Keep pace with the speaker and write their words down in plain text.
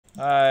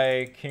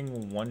Hi,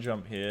 King One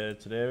Jump here.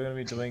 Today we're going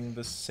to be doing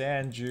the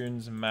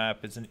SandDunes map.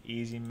 It's an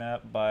easy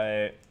map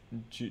by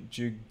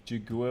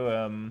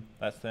Juguim.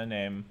 That's their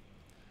name.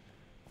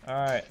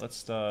 Alright, let's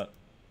start.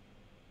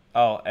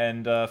 Oh,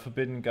 and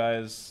Forbidden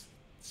Guys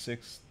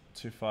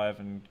 625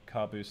 and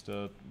Car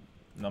Booster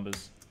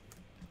numbers.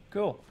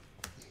 Cool.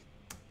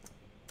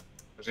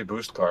 Does he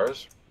boost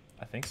cars?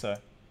 I think so.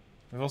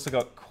 We've also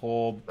got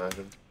Corb,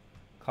 Imagine.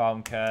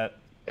 Calm Cat.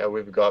 Yeah,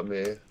 we've got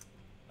me.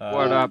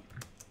 What up?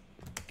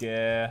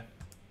 Gair,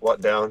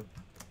 What down?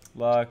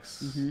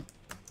 Lux.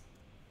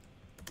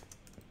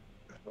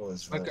 What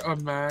was Like that?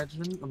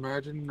 imagine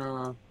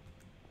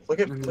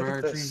Look at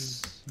imagine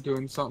this.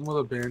 doing something with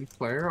a band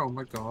player. Oh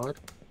my god.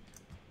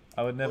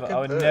 I would Look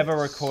at never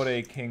this. record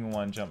a King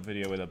One Jump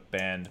video with a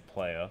band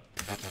player.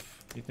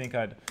 You think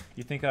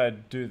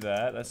I'd do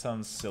that? That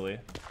sounds silly.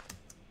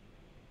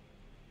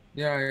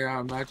 Yeah,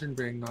 imagine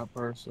being that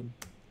person.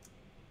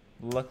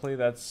 Luckily,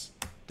 that's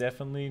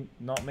definitely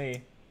not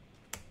me.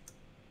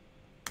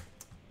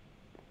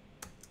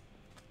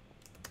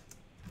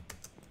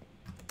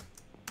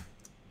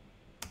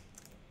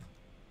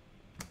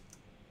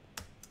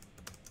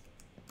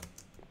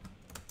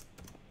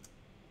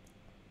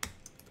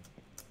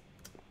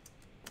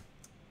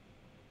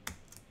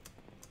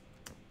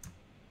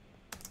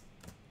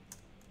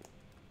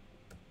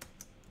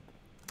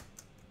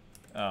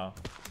 Oh.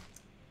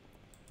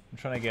 I'm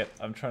trying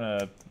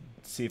to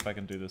see if I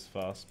can do this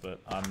fast, but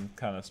I'm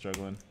kind of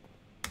struggling.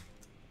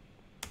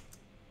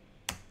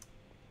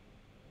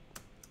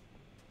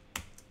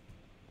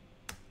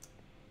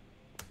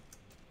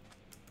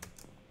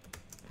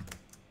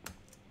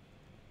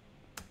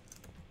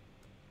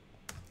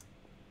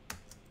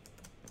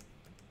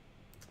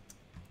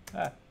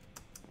 Ah.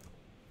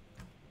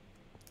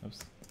 Oops.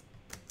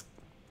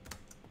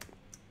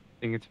 I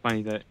think it's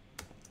funny that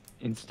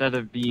instead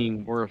of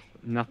being worth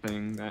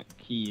nothing, that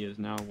key is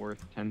now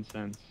worth 10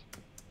 cents.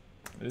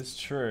 It is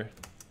true.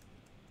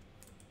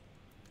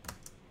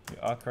 You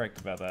are correct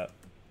about that.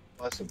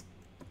 Awesome.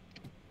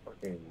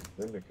 Fucking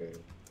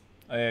vindicated.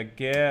 Oh yeah,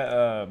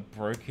 Gair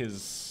broke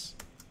his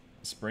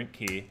sprint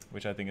key,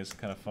 which I think is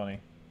kind of funny.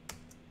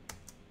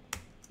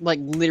 Like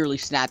literally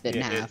snapped it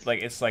in half.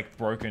 It's like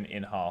broken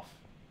in half.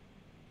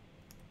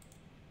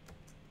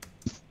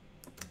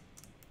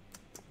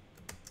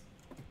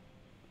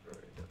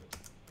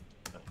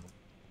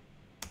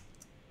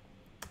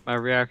 My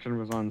reaction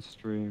was on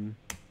stream.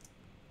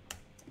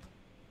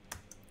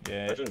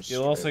 Yeah,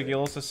 you'll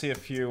also see a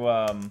few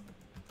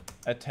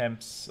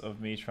attempts of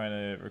me trying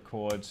to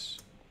record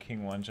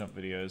King One Jump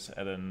videos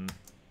and then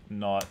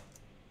not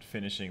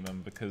finishing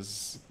them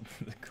because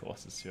the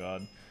course is too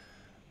hard.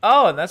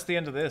 Oh, and that's the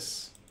end of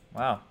this.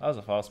 Wow, that was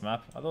a fast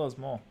map. I thought there was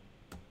more.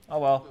 Oh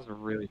well. This is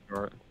really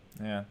short.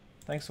 Yeah.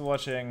 Thanks for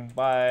watching.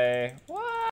 Bye. What?